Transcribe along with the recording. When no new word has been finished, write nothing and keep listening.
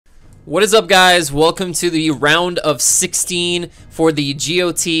What is up, guys? Welcome to the round of 16 for the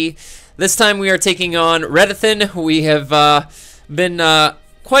GOT. This time we are taking on Redithin. We have been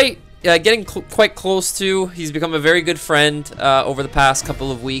getting quite close to. He's become a very good friend over the past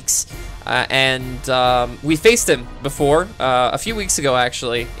couple of weeks. And we faced him before, a few weeks ago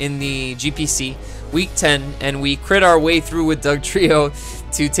actually, in the GPC, week 10, and we crit our way through with Doug Trio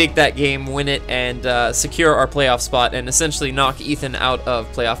to take that game, win it, and secure our playoff spot, and essentially knock Ethan out of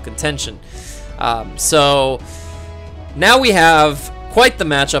playoff contention. So now we have quite the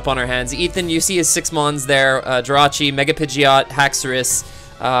matchup on our hands. Ethan, you see his 6 mons there, Jirachi, Mega Pidgeot, Haxorus,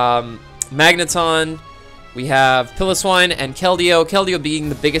 Magneton. We have Piloswine and Keldeo. Keldeo being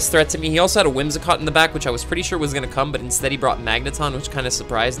the biggest threat to me. He also had a Whimsicott in the back, which I was pretty sure was going to come, but instead he brought Magneton, which kind of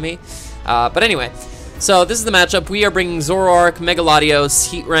surprised me. But anyway, so this is the matchup. We are bringing Zoroark, Megaladios,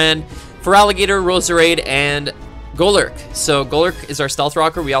 Heatran, Feraligatr, Roserade, and Golurk. So Golurk is our Stealth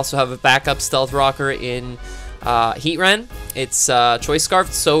Rocker. We also have a backup Stealth Rocker in Heatran. It's Choice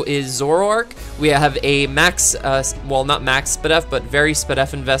Scarf. So is Zoroark. We have a max, well, not max SpDef, but very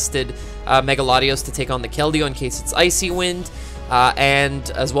SpDef invested Megaladios to take on the Keldeo in case it's Icy Wind, and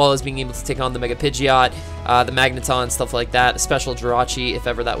as well as being able to take on the Mega Pidgeot, the Magneton, stuff like that, a special Jirachi if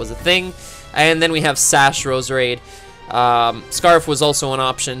ever that was a thing. And then we have Sash, Roserade. Scarf was also an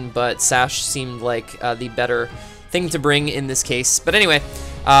option, but Sash seemed like the better thing to bring in this case. But anyway,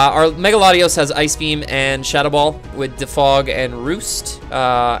 our Megaladios has Ice Beam and Shadow Ball with Defog and Roost,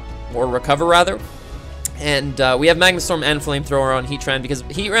 or Recover rather. And we have Magnastorm and Flamethrower on Heatran because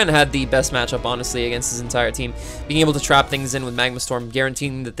Heatran had the best matchup, honestly, against his entire team. Being able to trap things in with Magnastorm,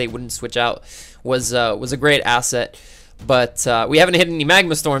 guaranteeing that they wouldn't switch out, was a great asset. But we haven't hit any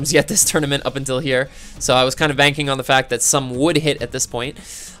Magmastorms yet this tournament up until here, so I was kind of banking on the fact that some would hit at this point.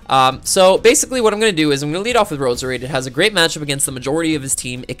 So basically what I'm going to do is I'm going to lead off with Roserade. It has a great matchup against the majority of his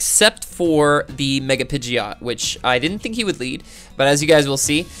team, except for the Mega Pidgeot, which I didn't think he would lead, but as you guys will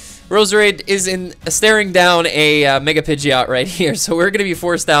see, Roserade is staring down a Mega Pidgeot right here, so we're going to be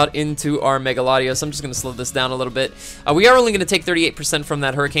forced out into our Megaladios. I'm just going to slow this down a little bit. We are only going to take 38% from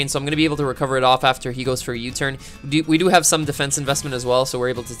that Hurricane, so I'm going to be able to recover it off after he goes for a U-turn. We do have some defense investment as well, so we're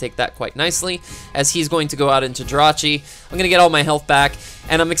able to take that quite nicely, as he's going to go out into Jirachi. I'm going to get all my health back,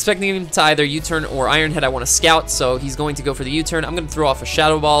 and I'm expecting him to either U-turn or Iron Head. I want to Scout, so he's going to go for the U-turn. I'm going to throw off a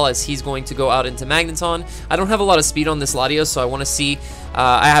Shadow Ball, as he's going to go out into Magneton. I don't have a lot of speed on this Latios, so I want to see...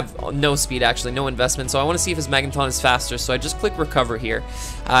 I have no speed, actually, no investment, so I want to see if his Magneton is faster, so I just click Recover here.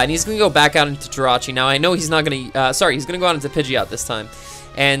 And he's going to go back out into Jirachi. Now, I know he's not going to... he's going to go out into Pidgeot this time.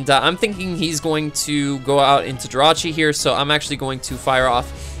 And I'm thinking he's going to go out into Jirachi here, so I'm actually going to fire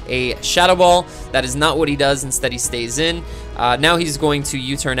off a Shadow Ball. That is not what he does. Instead, he stays in. Now he's going to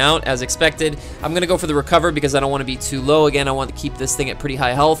U-turn out, as expected. I'm going to go for the Recover because I don't want to be too low. Again, I want to keep this thing at pretty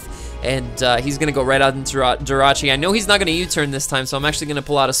high health. And he's going to go right out into Jirachi. I know he's not going to U-turn this time, so I'm actually going to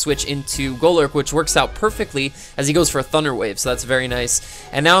pull out a switch into Golurk, which works out perfectly as he goes for a Thunder Wave, so that's very nice.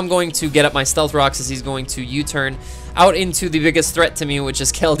 And now I'm going to get up my Stealth Rocks as he's going to U-turn out into the biggest threat to me, which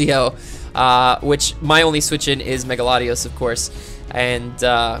is Keldeo, which my only switch in is Megaladios, of course. And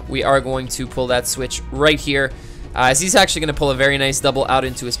we are going to pull that switch right here, as he's actually going to pull a very nice double out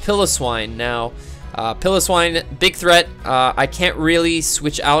into his Piloswine. Now, Piloswine, big threat. I can't really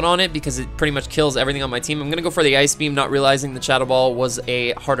switch out on it because it pretty much kills everything on my team. I'm going to go for the Ice Beam, not realizing the Shadow Ball was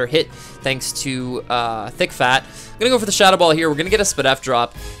a harder hit thanks to Thick Fat. I'm going to go for the Shadow Ball here. We're going to get a SpDef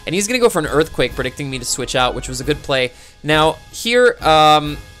drop, and he's going to go for an Earthquake, predicting me to switch out, which was a good play. Now, here,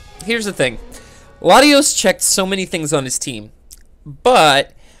 here's the thing. Latios checked so many things on his team,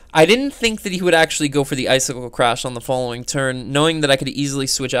 but I didn't think that he would actually go for the Icicle Crash on the following turn, knowing that I could easily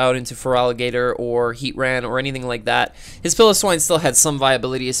switch out into Feraligatr or Heatran or anything like that. His Piloswine still had some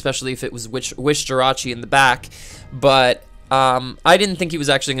viability, especially if it was Wish Jirachi in the back, but I didn't think he was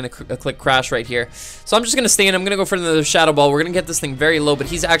actually going to click Crash right here. So I'm just going to stay in. I'm going to go for another Shadow Ball. We're going to get this thing very low, but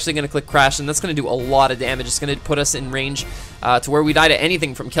he's actually going to click Crash, and that's going to do a lot of damage. It's going to put us in range to where we die to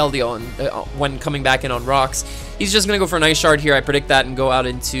anything from Keldeo when coming back in on rocks. He's just going to go for an Ice Shard here. I predict that and go out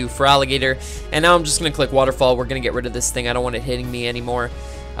into Feraligatr. And now I'm just going to click Waterfall. We're going to get rid of this thing. I don't want it hitting me anymore.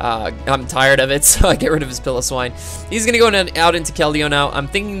 I'm tired of it, so I get rid of his Piloswine. He's going to go out into Keldeo now. I'm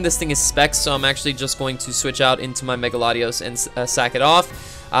thinking this thing is Specs, so I'm actually just going to switch out into my Megaladios and sack it off.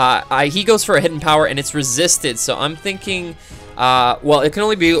 He goes for a Hidden Power, and it's resisted, so I'm thinking, well, it can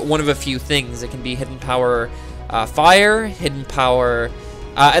only be one of a few things. It can be Hidden Power Fire, Hidden Power...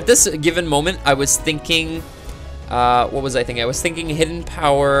 at this given moment, I was thinking... what was I thinking? I was thinking Hidden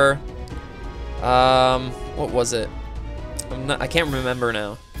Power... what was it? I can't remember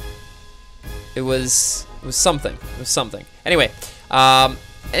now. It was something. It was something. Anyway,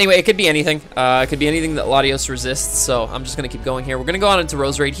 Anyway, it could be anything. It could be anything that Latios resists, so I'm just going to keep going here. We're going to go out into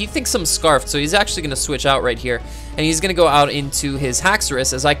Roserade. He thinks I'm Scarfed, so he's actually going to switch out right here. And he's going to go out into his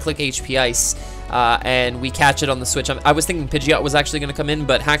Haxorus as I click HP Ice, and we catch it on the switch. I was thinking Pidgeot was actually going to come in,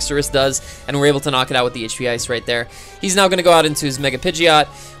 but Haxorus does, and we're able to knock it out with the HP Ice right there. He's now going to go out into his Mega Pidgeot,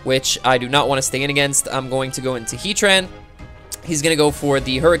 which I do not want to stay in against. I'm going to go into Heatran. He's going to go for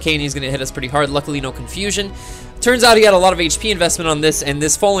the Hurricane. He's going to hit us pretty hard. Luckily, no confusion. Turns out he had a lot of HP investment on this, and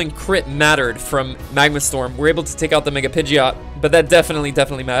this falling crit mattered from Magma Storm. We're able to take out the Mega Pidgeot, but that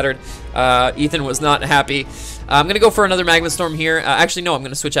definitely mattered. Ethan was not happy. I'm going to go for another Magma Storm here. Actually, no, I'm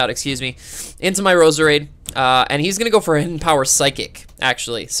going to switch out, excuse me, into my Roserade. And he's going to go for a Hidden Power Psychic,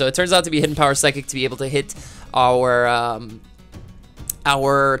 actually. So it turns out to be Hidden Power Psychic to be able to hit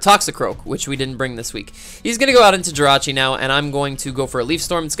our Toxicroak, which we didn't bring this week. He's going to go out into Jirachi now, and I'm going to go for a Leaf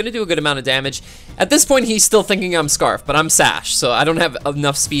Storm. It's going to do a good amount of damage. At this point, he's still thinking I'm Scarf, but I'm Sash, so I don't have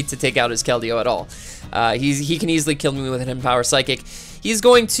enough speed to take out his Keldeo at all. He can easily kill me with a Hidden Power Psychic. He's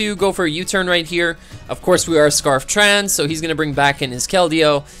going to go for a U-turn right here. Of course, we are Scarf Trans, so he's going to bring back in his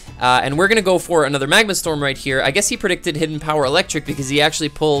Keldeo. And we're going to go for another Magma Storm right here. I guess he predicted Hidden Power Electric because he actually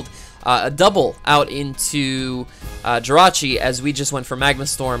pulled a double out into Jirachi as we just went for Magma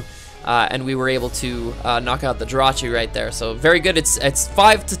Storm, and we were able to knock out the Jirachi right there. So very good. It's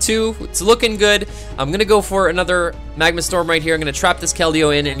 5-2. It's looking good. I'm going to go for another Magma Storm right here. I'm going to trap this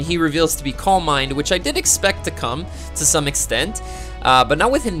Keldeo in, and he reveals to be Calm Mind, which I did expect to come to some extent. But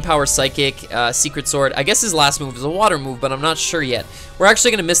not with Hidden Power Psychic, Secret Sword. I guess his last move is a Water move, but I'm not sure yet. We're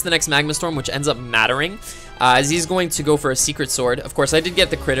actually going to miss the next Magma Storm, which ends up mattering, as he's going to go for a Secret Sword. Of course, I did get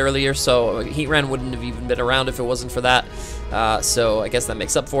the crit earlier, so Heatran wouldn't have even been around if it wasn't for that. So I guess that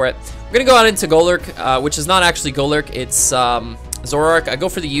makes up for it. We're going to go out into Golurk, which is not actually Golurk. It's Zoroark. I go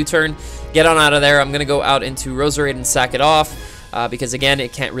for the U-turn, get on out of there. I'm going to go out into Roserade and sack it off. Because again,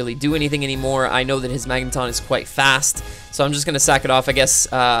 it can't really do anything anymore. I know that his Magneton is quite fast, so I'm just going to sack it off. I guess,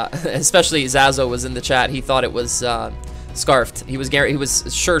 especially Zazo was in the chat. He thought it was Scarfed. He was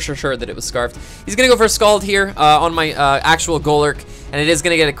sure that it was Scarfed. He's going to go for a Scald here on my actual Golurk, and it is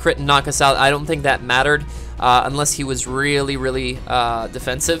going to get a crit and knock us out. I don't think that mattered unless he was really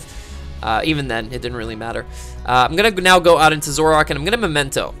defensive. Even then, it didn't really matter. I'm going to now go out into Zoroark, and I'm going to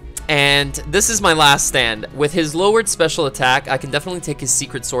Memento. And this is my last stand. With his lowered special attack, I can definitely take his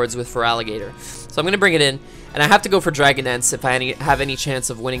Secret Swords with Feraligatr. So I'm going to bring it in, and I have to go for Dragon Dance if I have any chance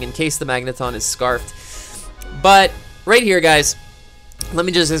of winning in case the Magneton is Scarfed. But right here, guys, let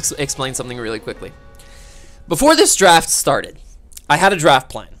me just explain something really quickly. Before this draft started, I had a draft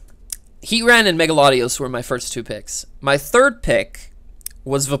plan. Heatran and Megalodios were my first two picks. My third pick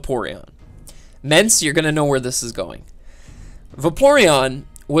was Vaporeon. Mence, you're going to know where this is going. Vaporeon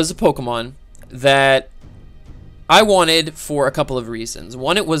was a Pokemon that I wanted for a couple of reasons.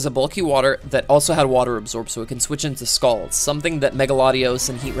 One, it was a bulky water that also had water absorb, so it can switch into Scald, something that Megalodios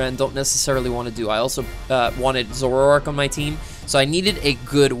and Heatran don't necessarily want to do. I also wanted Zoroark on my team, so I needed a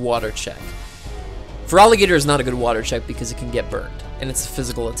good water check. Feraligatr is not a good water check because it can get burned, and it's a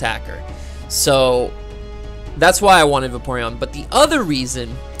physical attacker. So that's why I wanted Vaporeon. But the other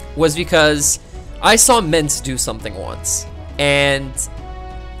reason was because I saw Mence do something once, and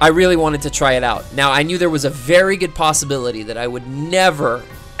I really wanted to try it out. Now, I knew there was a very good possibility that I would never,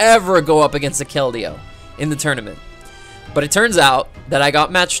 ever go up against a Keldeo in the tournament. But it turns out that I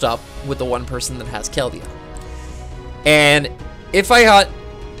got matched up with the one person that has Keldeo. And if I got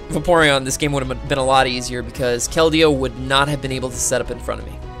Vaporeon, this game would have been a lot easier because Keldeo would not have been able to set up in front of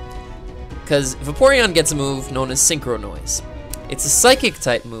me. Because Vaporeon gets a move known as Synchro Noise. It's a Psychic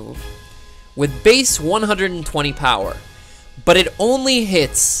type move with base 120 power. But it only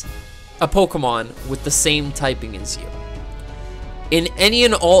hits a Pokemon with the same typing as you. In any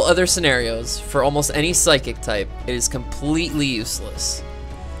and all other scenarios, for almost any Psychic type, it is completely useless.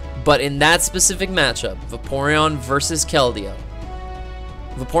 But in that specific matchup, Vaporeon versus Keldeo,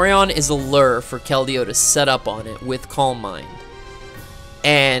 Vaporeon is a lure for Keldeo to set up on it with Calm Mind.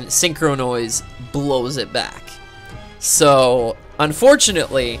 And Synchro Noise blows it back. So,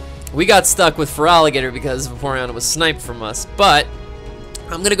 unfortunately, we got stuck with Feraligatr because Vaporeon was sniped from us, but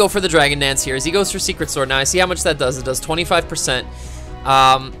I'm going to go for the Dragon Dance here as he goes for Secret Sword. Now, I see how much that does. It does 25%.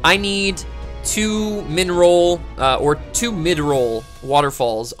 I need 2 min-roll or 2 mid-roll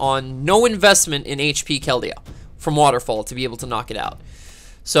Waterfalls on no investment in HP Keldeo from Waterfall to be able to knock it out.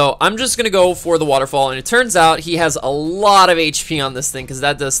 So I'm just going to go for the Waterfall, and it turns out he has a lot of HP on this thing because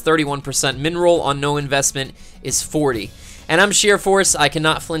that does 31%. Min-roll on no investment is 40. And I'm Sheer Force. I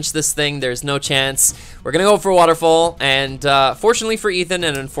cannot flinch this thing. There's no chance. We're going to go for Waterfall. And fortunately for Ethan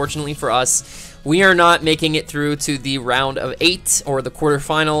and unfortunately for us, we are not making it through to the round of 8 or the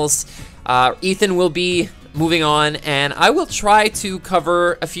quarterfinals. Ethan will be moving on, and I will try to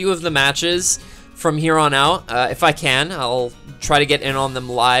cover a few of the matches from here on out. If I can, I'll try to get in on them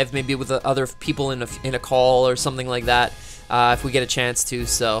live, maybe with other people in a call or something like that, if we get a chance to.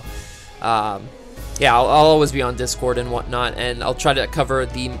 So, yeah, I'll always be on Discord and whatnot, and I'll try to cover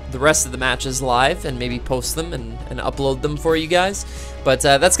the rest of the matches live and maybe post them and upload them for you guys. But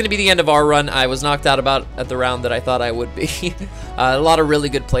that's going to be the end of our run. I was knocked out about at the round that I thought I would be. A lot of really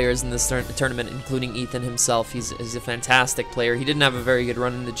good players in this tournament, including Ethan himself. He's a fantastic player. He didn't have a very good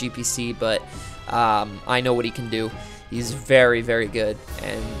run in the GPC, but I know what he can do. He's very, very good.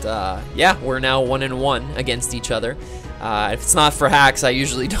 And yeah, we're now 1-1 against each other. If it's not for hacks, I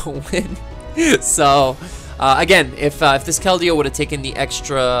usually don't win. So, again, if this Keldeo would have taken the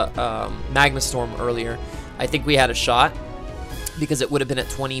extra Magma Storm earlier, I think we had a shot, because it would have been at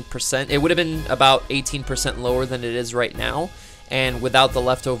 20%. It would have been about 18% lower than it is right now, and without the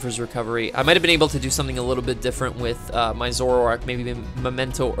leftovers recovery, I might have been able to do something a little bit different with my Zoroark, maybe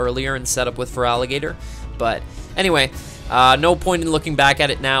Memento earlier and set up with Feraligatr. But anyway, no point in looking back at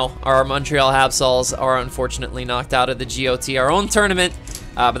it now. Our Montreal Habsols are unfortunately knocked out of the GOT, our own tournament.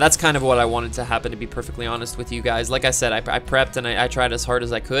 But that's kind of what I wanted to happen, to be perfectly honest with you guys. Like I said, I prepped and I tried as hard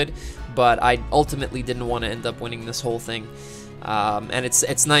as I could, but I ultimately didn't want to end up winning this whole thing. And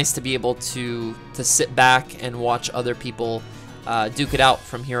it's nice to be able to sit back and watch other people duke it out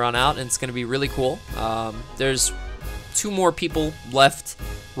from here on out, and it's going to be really cool. There's 2 more people left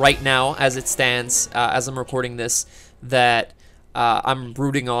right now as it stands, as I'm recording this, that I'm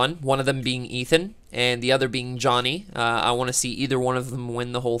rooting on, one of them being Ethan and the other being Johnny. I want to see either one of them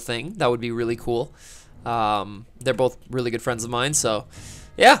win the whole thing. That would be really cool. They're both really good friends of mine, so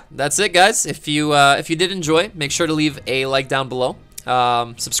yeah, that's it, guys. If you did enjoy, make sure to leave a like down below.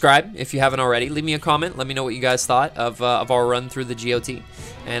 Subscribe if you haven't already. Leave me a comment. Let me know what you guys thought of our run through the GOT,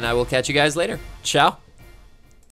 and I will catch you guys later. Ciao.